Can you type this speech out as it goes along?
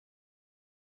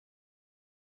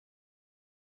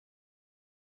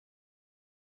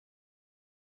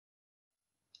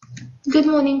Good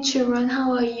morning, children.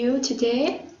 How are you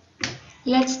today?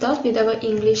 Let's start with our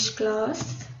English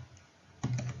class.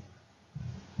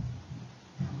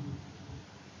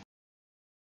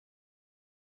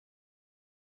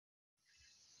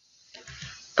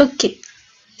 Okay,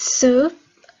 so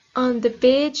on the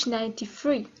page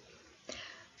 93,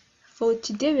 for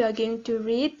today we are going to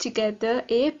read together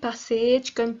a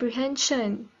passage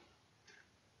comprehension.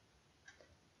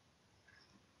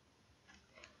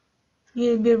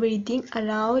 You'll be reading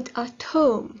aloud at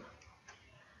home.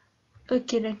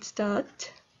 Okay, let's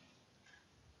start.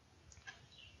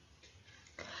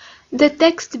 The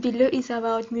text below is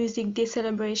about Music Day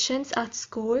celebrations at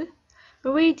school.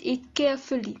 Read it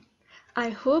carefully. I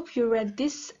hope you read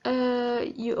this.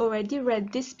 You already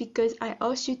read this because I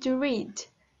asked you to read.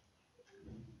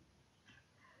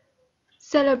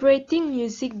 Celebrating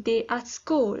Music Day at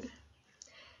school.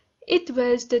 It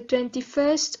was the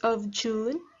 21st of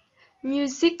June.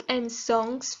 Music and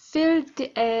songs filled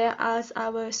the air as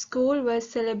our school was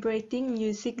celebrating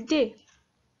Music Day.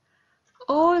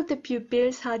 All the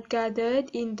pupils had gathered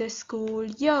in the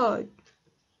schoolyard.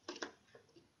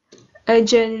 A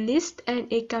journalist and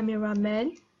a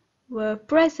cameraman were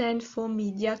present for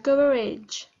media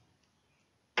coverage.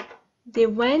 They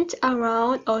went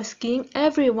around asking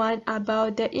everyone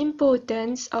about the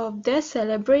importance of the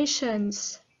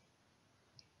celebrations.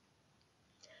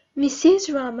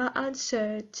 Mrs. Rama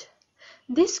answered,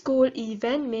 "This school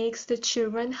event makes the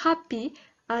children happy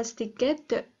as they get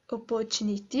the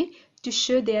opportunity to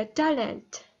show their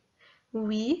talent.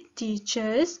 We,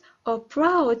 teachers, are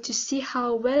proud to see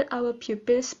how well our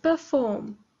pupils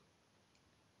perform."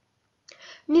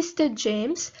 Mr.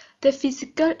 James, the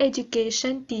physical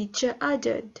education teacher,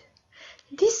 added,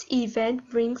 "This event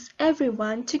brings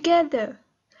everyone together."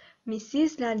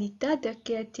 Mrs. Lalita, the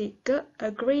caretaker,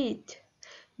 agreed.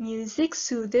 "Music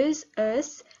soothes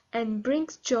us and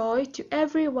brings joy to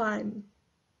everyone."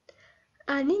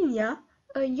 Aninya,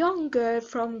 a young girl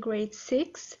from grade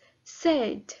 6,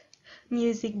 said,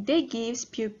 "Music Day gives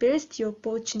pupils the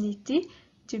opportunity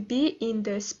to be in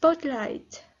the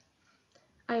spotlight."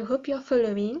 I hope you're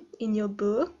following in your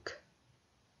book.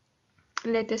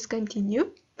 Let us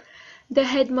continue. The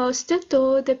headmaster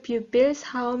told the pupils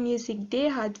how Music Day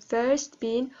had first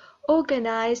been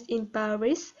organized in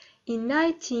Paris in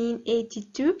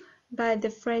 1982 by the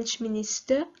French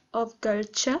Minister of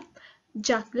Culture,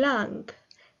 Jacques Lang.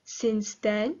 Since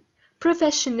then,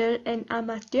 professional and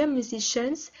amateur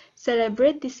musicians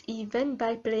celebrate this event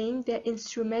by playing their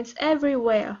instruments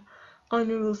everywhere, on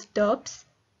rooftops,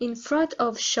 in front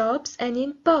of shops and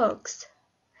in parks.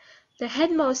 The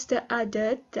headmaster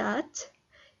added that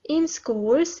in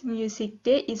schools, Music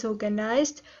Day is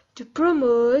organized to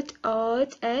promote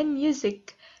art and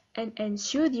music and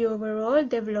ensure the overall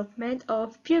development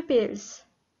of pupils.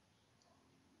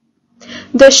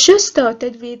 The show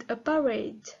started with a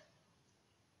parade.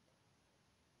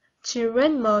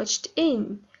 Children marched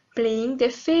in, playing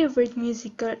their favorite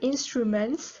musical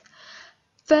instruments.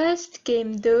 First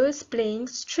came those playing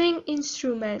string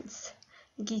instruments,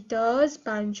 guitars,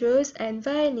 banjos, and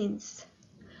violins.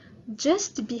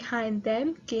 Just behind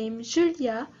them came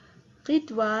Julia,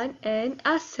 Ridwan, and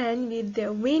Hassan with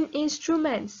their wind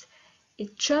instruments, a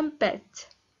trumpet.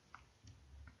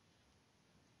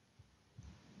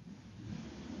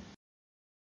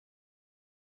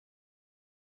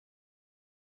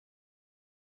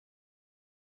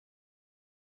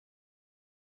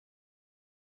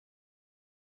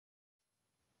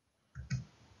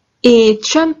 A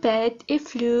trumpet, a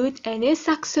flute, and a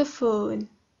saxophone.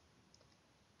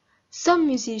 Some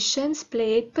musicians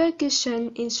played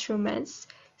percussion instruments,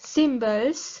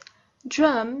 cymbals,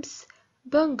 drums,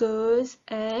 bongos,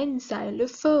 and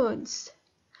xylophones.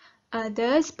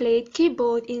 Others played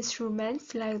keyboard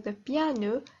instruments like the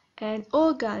piano and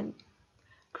organ.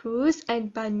 Cruz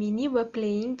and Palmini were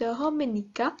playing the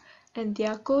harmonica and the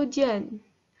accordion.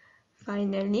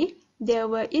 Finally, there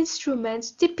were instruments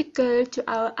typical to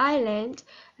our island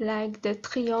like the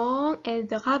triang and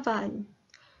the ravan.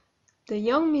 The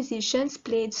young musicians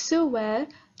played so well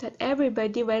that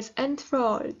everybody was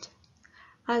enthralled.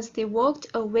 As they walked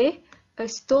away, a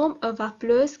storm of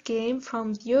applause came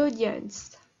from the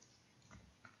audience.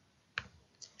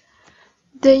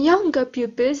 The younger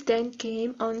pupils then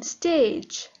came on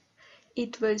stage.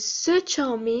 It was so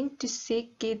charming to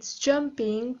see kids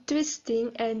jumping,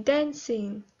 twisting, and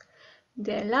dancing.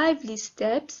 Their lively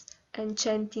steps,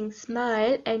 enchanting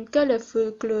smile, and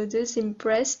colorful clothes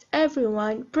impressed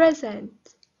everyone present.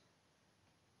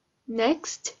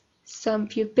 Next, some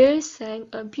pupils sang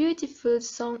a beautiful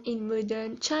song in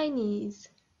modern Chinese.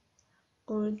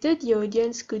 Although the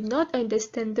audience could not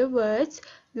understand the words,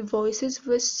 The voices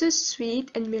were so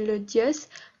sweet and melodious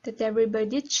that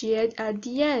everybody cheered at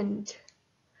the end.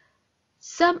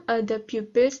 Some other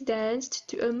pupils danced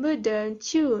to a modern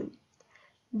tune.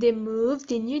 They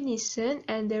moved in unison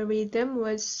and the rhythm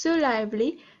was so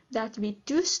lively that we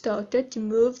too started to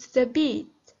move to the beat.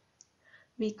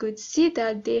 We could see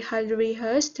that they had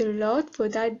rehearsed a lot for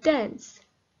that dance.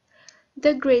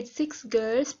 The grade 6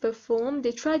 girls performed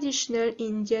the traditional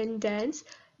Indian dance,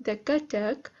 the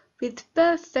Kathak, with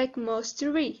perfect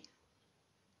mastery.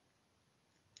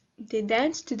 They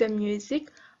danced to the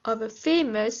music of a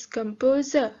famous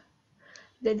composer.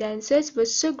 The dances were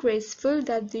so graceful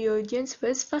that the audience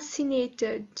was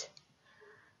fascinated.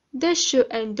 The show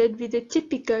ended with a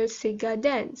typical Sega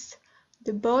dance.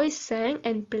 The boys sang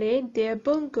and played their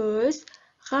bongos,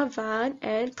 ravan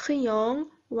and triang,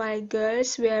 while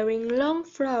girls wearing long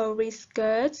flowery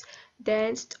skirts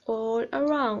danced all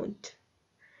around.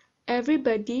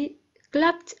 Everybody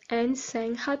clapped and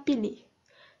sang happily.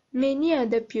 Many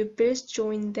other pupils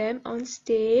joined them on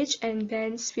stage and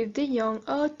danced with the young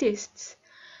artists.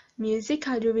 Music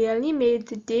had really made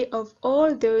the day of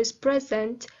all those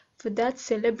present for that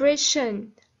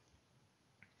celebration.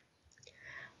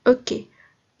 Okay,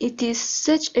 it is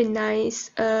such a nice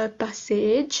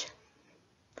passage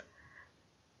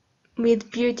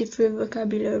with beautiful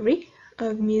vocabulary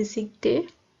of Music Day.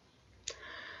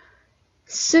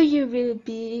 So you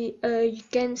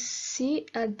can see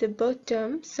at the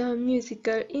bottom some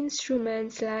musical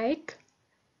instruments like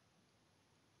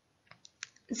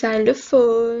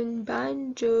xylophone,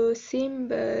 banjo,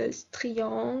 cymbals,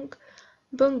 triangle,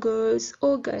 bongos,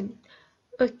 organ.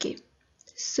 Okay,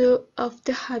 so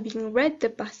after having read the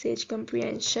passage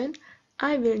comprehension,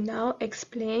 I will now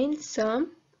explain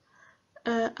some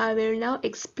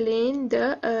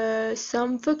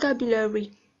some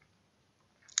vocabulary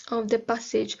of the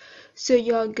passage. So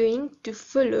you are going to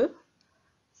follow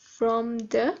from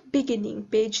the beginning,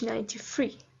 page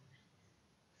 93.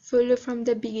 Follow from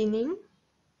the beginning.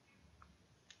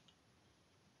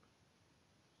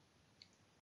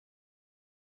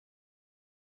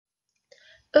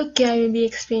 Okay, I will be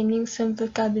explaining some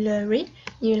vocabulary.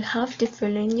 You'll have to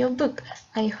follow in your book.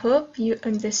 I hope you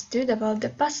understood about the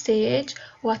passage,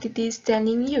 what it is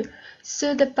telling you.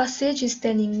 So the passage is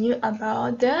telling you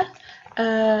about the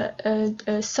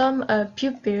some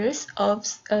pupils of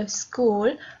a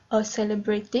school are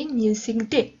celebrating Music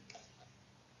Day.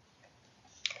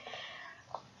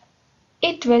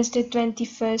 It was the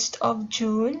 21st of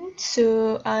June,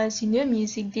 so as you know,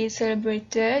 Music Day is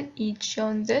celebrated each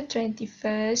on the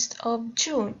 21st of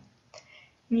June.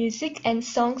 Music and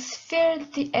songs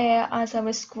filled the air as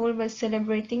our school was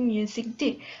celebrating Music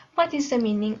Day. What is the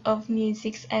meaning of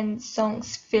music and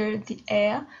songs filled the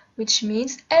air? Which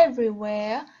means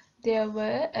everywhere there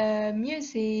were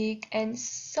music and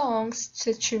songs.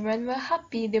 The children were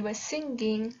happy, they were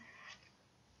singing.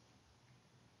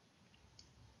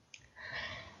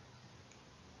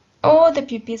 All the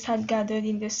pupils had gathered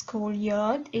in the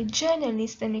schoolyard. A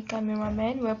journalist and a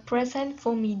cameraman were present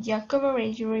for media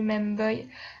coverage. You remember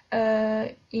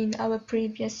in our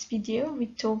previous video we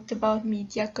talked about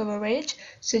media coverage.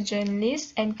 So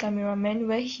journalists and cameramen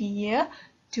were here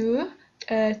to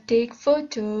take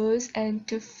photos and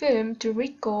to film, to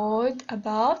record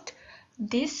about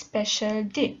this special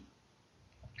day.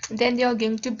 Then they are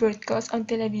going to broadcast on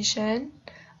television,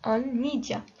 on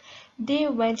media. They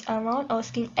went around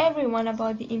asking everyone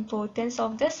about the importance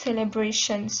of the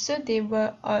celebration. So they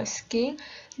were asking,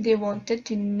 they wanted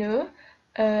to know,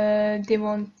 they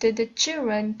wanted the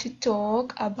children to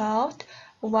talk about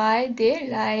why they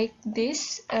like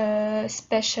this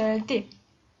special day.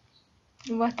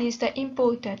 What is the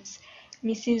importance?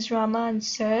 Mrs. Rama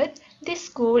answered, this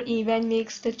school event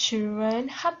makes the children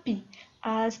happy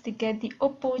as they get the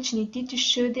opportunity to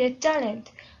show their talent.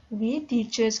 We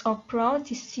teachers are proud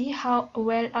to see how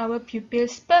well our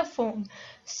pupils perform.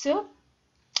 So,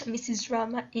 Mrs.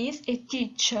 Rama is a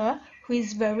teacher who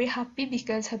is very happy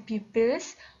because her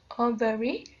pupils are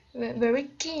very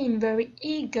keen, very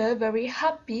eager, very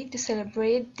happy to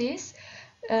celebrate this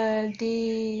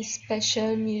the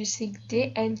special music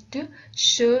day and to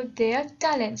show their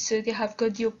talent. So they have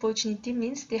got the opportunity,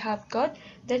 means they have got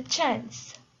the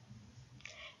chance.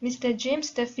 Mr.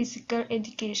 James, the physical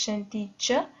education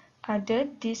teacher,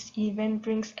 added, this event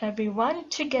brings everyone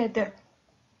together.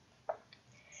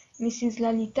 Mrs.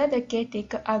 Lalita, the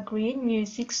caretaker, agreed,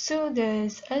 music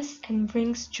soothes us and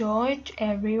brings joy to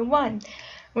everyone.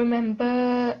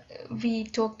 Remember, we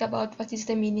talked about what is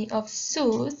the meaning of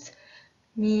soothe.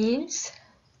 Means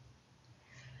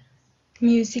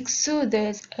music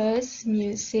soothes us,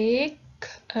 music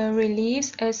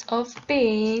relieves us of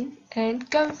pain and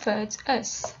comforts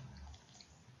us.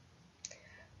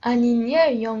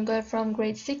 Aninia, younger from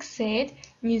grade 6, said,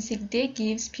 "Music Day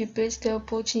gives pupils the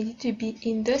opportunity to be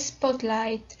in the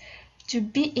spotlight,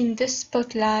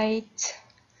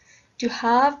 to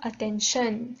have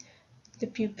attention. The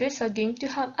pupils are going to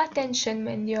have attention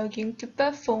when they are going to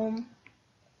perform."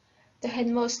 The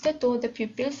headmaster told the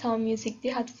pupils how Music Day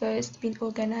had first been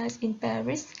organized in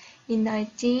Paris in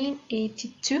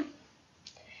 1982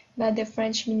 by the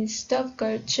French Minister of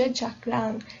Culture, Jacques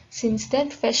Lang. Since then,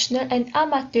 professional and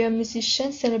amateur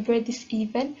musicians celebrate this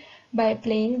event by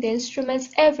playing the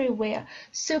instruments everywhere.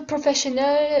 So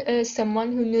professional,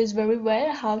 someone who knows very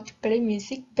well how to play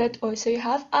music, but also you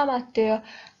have amateur.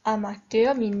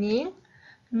 Amateur meaning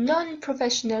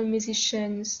non-professional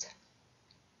musicians.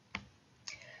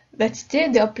 But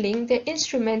still they are playing their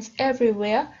instruments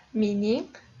everywhere, meaning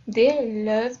they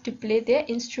love to play their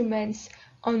instruments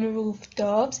on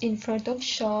rooftops, in front of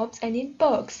shops, and in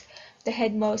parks. The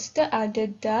headmaster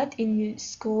added that in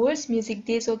schools, Music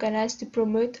Day is organized to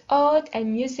promote art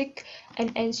and music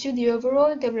and ensure the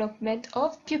overall development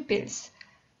of pupils.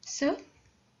 So,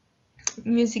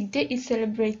 Music Day is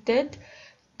celebrated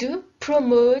to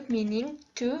promote, meaning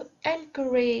to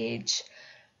encourage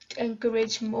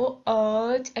more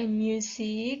art and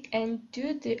music and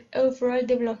to the overall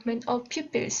development of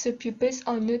pupils. So pupils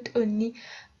are not only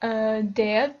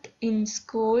there in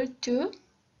school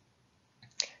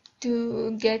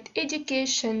to get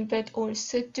education, but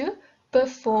also to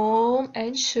perform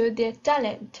and show their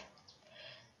talent.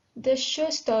 The show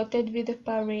started with a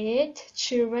parade.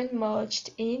 Children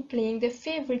marched in playing their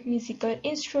favorite musical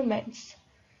instruments.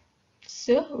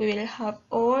 So we will have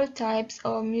all types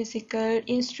of musical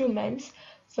instruments.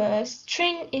 First,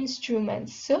 string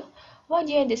instruments. So what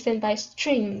do you understand by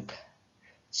string?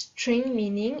 String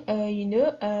meaning,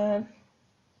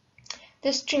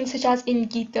 the strings such as in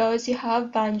guitars you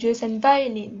have banjos and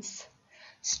violins.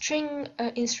 String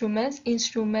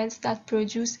instruments that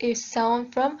produce a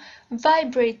sound from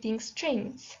vibrating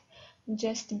strings.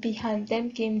 Just behind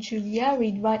them came Julia,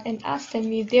 Ridwan and Aston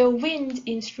with their wind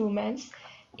instruments,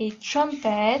 a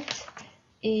trumpet,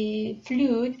 a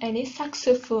flute and a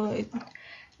saxophone.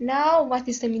 Now, what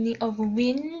is the meaning of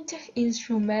wind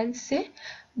instruments?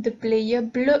 The player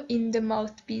blow in the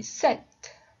mouthpiece set.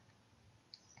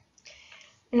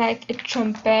 Like a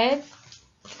trumpet,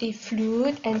 a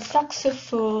flute and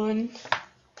saxophone.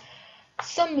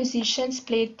 Some musicians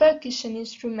played percussion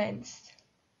instruments.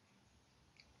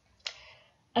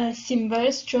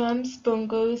 Cymbals, drums,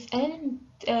 bongos and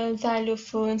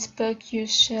xylophones.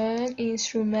 Percussion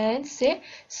instruments.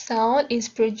 Sound is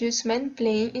produced when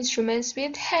playing instruments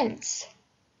with hands.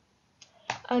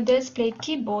 Others played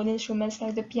keyboard instruments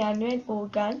like the piano and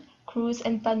organ. Cruz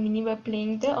and Padmini were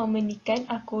playing the harmonica and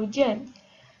accordion.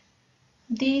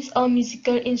 These are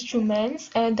musical instruments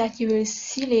that you will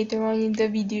see later on in the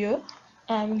video.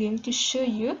 I'm going to show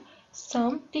you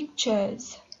some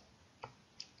pictures.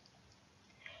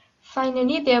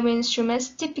 Finally, there were instruments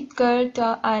typical to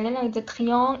our island like the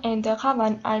triangle and the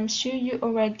ravan. I'm sure you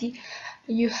already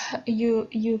know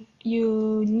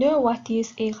what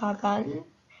is a ravan.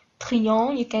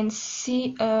 Triangle, you can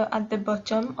see at the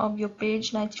bottom of your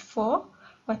page 94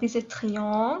 what is a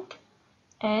triangle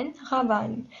and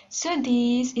ravan. So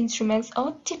these instruments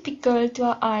are typical to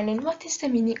our island. What is the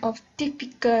meaning of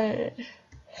typical?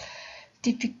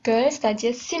 Typical,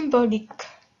 c'est-à-dire symbolique.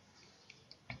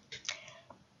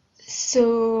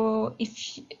 So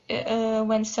if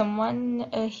when someone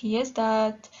hears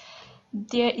that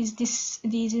there is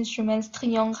these instruments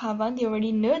triangle, ravan, they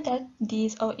already know that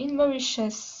these are in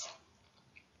Mauritius.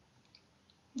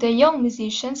 The young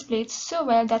musicians played so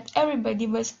well that everybody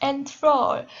was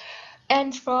enthralled.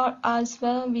 Enthralled as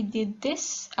well, we did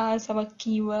this as our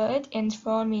keyword.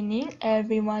 Enthralled meaning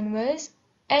everyone was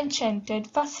enchanted,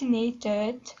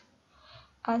 fascinated.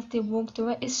 As they walked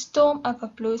away, a storm of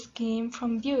applause came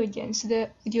from the audience.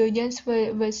 The audience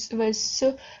was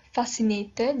so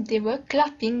fascinated, they were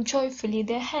clapping joyfully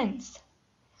their hands.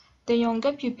 The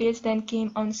younger pupils then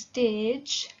came on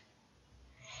stage.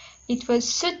 It was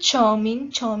so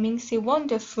charming, say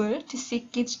wonderful, to see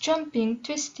kids jumping,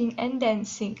 twisting and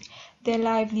dancing. Their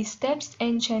lively steps,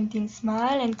 enchanting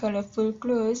smile and colorful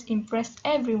clothes impressed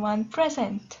everyone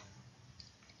present.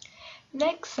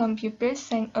 Next, some pupils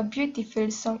sang a beautiful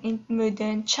song in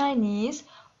modern Chinese.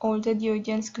 Although the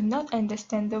audience could not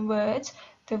understand the words,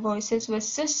 the voices were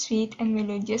so sweet and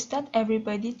melodious that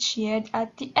everybody cheered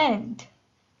at the end.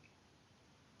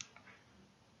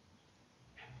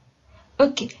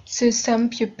 Okay, so some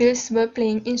pupils were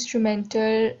playing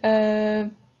instrumental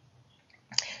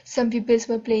Some people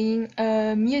were playing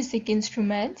music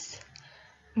instruments,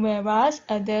 whereas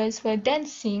others were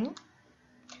dancing,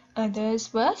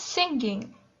 others were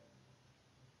singing.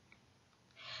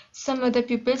 Some other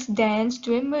pupils danced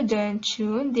to a modern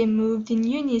tune. They moved in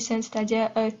unison,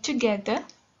 together.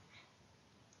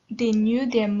 They knew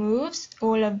their moves,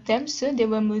 all of them, so they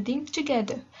were moving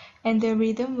together. And the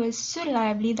rhythm was so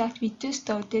lively that we too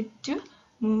started to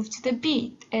move to the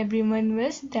beat. Everyone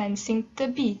was dancing to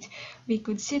the beat. We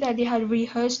could see that they had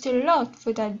rehearsed a lot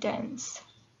for that dance.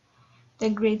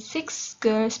 The grade 6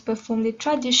 girls performed the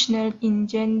traditional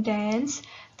Indian dance,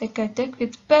 the Kathak,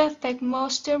 with perfect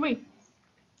mastery.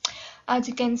 As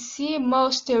you can see,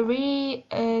 mastery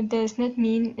does not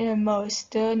mean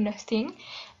master nothing.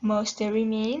 Mastery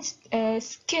means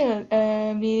skill,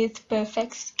 with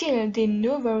perfect skill. They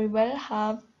know very well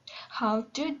how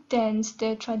to dance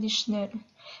the traditional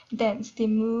dance.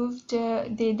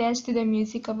 They danced to the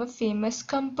music of a famous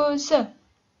composer.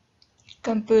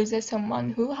 Someone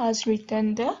who has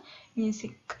written the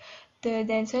music. The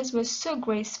dancers were so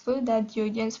graceful that the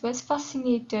audience was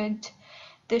fascinated.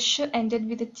 The show ended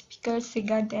with a typical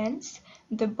Sega dance.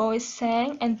 The boys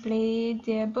sang and played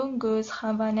their bongos,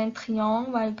 ravan and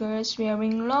triangle, while girls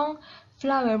wearing long,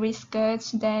 flowery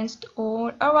skirts danced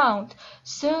all around.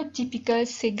 So typical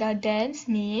Sega dance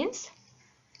means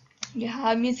you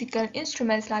have musical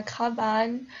instruments like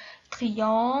ravan,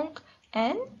 triangle,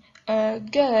 and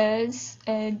girls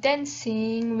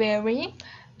dancing wearing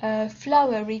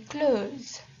flowery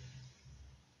clothes.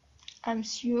 I'm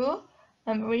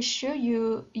very sure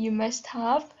you must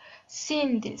have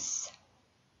seen this.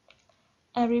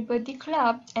 Everybody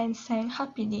clapped and sang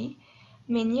happily.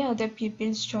 Many other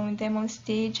pupils joined them on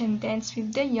stage and danced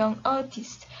with the young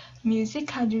artist.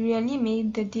 Music had really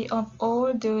made the day of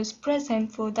all those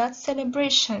present for that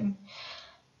celebration.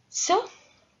 So,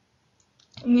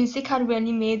 music had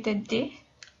really made the day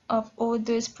of all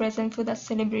those present for that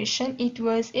celebration. It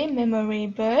was a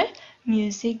memorable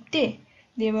music day.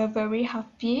 They were very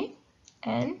happy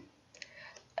and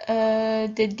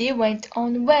the day went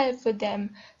on well for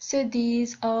them. So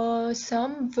these are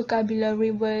some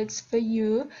vocabulary words for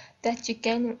you that you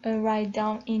can write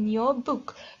down in your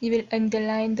book. You will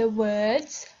underline the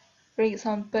words. For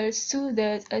example,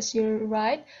 soothes as you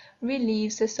write,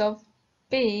 relieves us of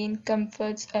pain,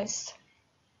 comforts us.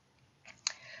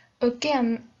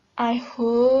 Okay, I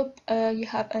hope you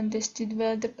have understood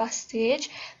well the passage.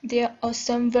 There are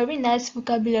some very nice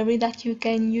vocabulary that you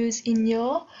can use in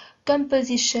your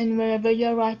composition wherever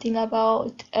you're writing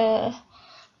about an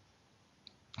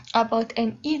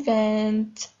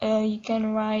event. You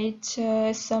can write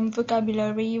some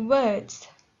vocabulary words.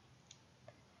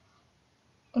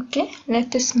 Okay,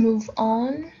 let us move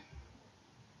on.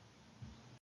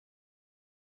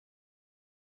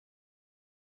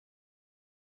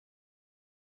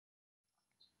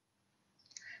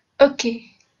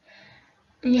 Okay,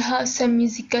 you have some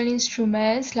musical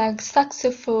instruments like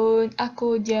saxophone,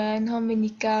 accordion,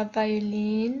 harmonica,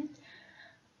 violin.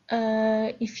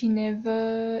 If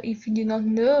you do not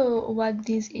know what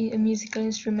these musical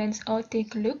instruments are,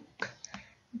 take a look.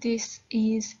 This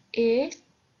is a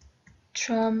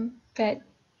trumpet.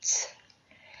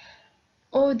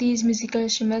 All these musical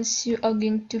instruments, you are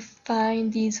going to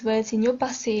find these words in your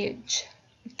passage.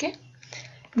 Okay?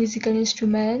 Musical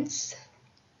instruments,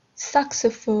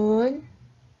 saxophone.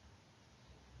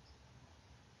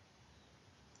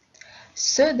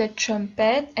 So the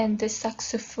trumpet and the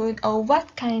saxophone are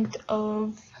what kind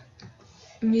of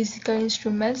musical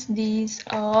instruments? These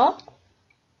are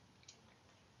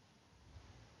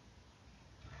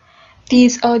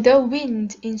the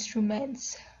wind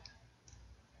instruments.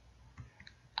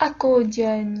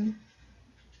 Accordion,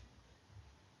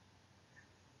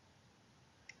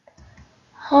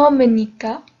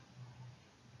 harmonica,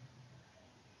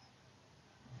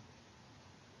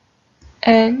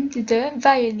 and the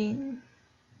violin.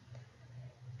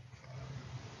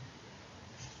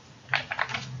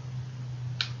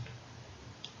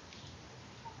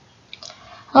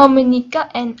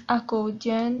 Harmonica and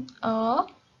accordion are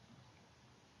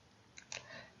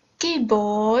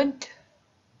keyboard.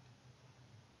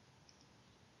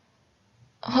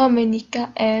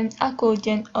 Harmonica and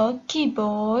accordion are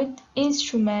keyboard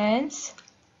instruments.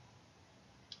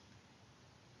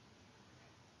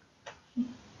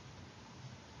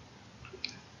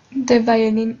 The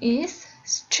violin is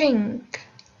string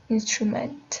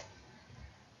instrument.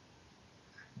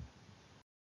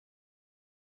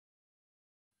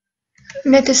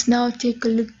 Let us now take a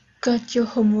look at your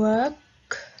homework,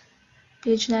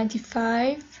 page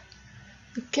 95.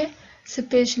 Okay, so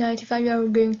page 95 you are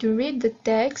going to read the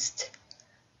text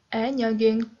and you are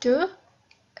going to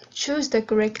Choose the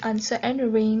correct answer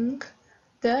and ring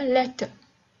the letter.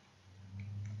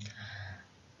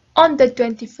 On the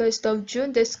 21st of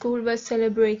June, the school was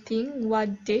celebrating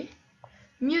what day?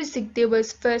 Music Day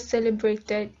was first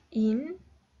celebrated in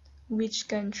which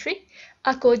country?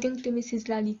 According to Mrs.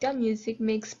 Lalita, music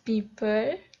makes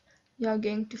people. You are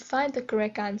going to find the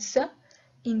correct answer.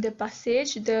 In the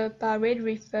passage, the parade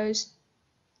refers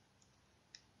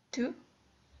to.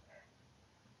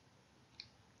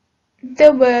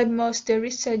 The word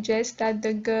monastery suggests that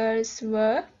the girls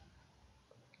were.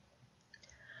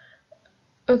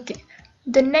 Okay,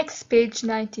 the next page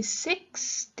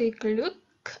 96. Take a look.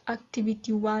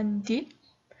 Activity 1D.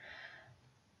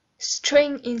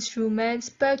 String instruments,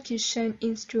 percussion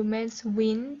instruments,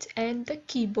 wind, and the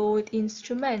keyboard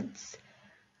instruments.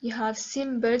 You have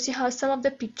symbols, you have some of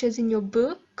the pictures in your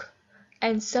book,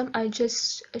 and some I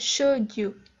just showed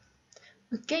you.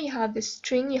 Okay, you have the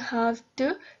string, you have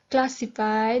to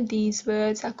classify these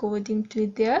words according to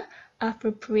their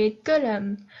appropriate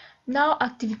column. Now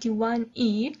activity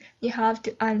 1E, you have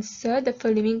to answer the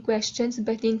following questions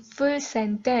but in full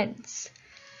sentence.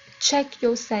 Check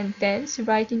your sentence,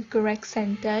 write in correct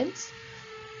sentence.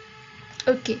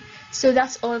 Okay, so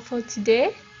that's all for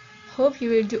today. Hope you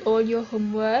will do all your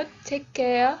homework. Take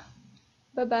care.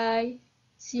 Bye bye.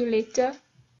 See you later.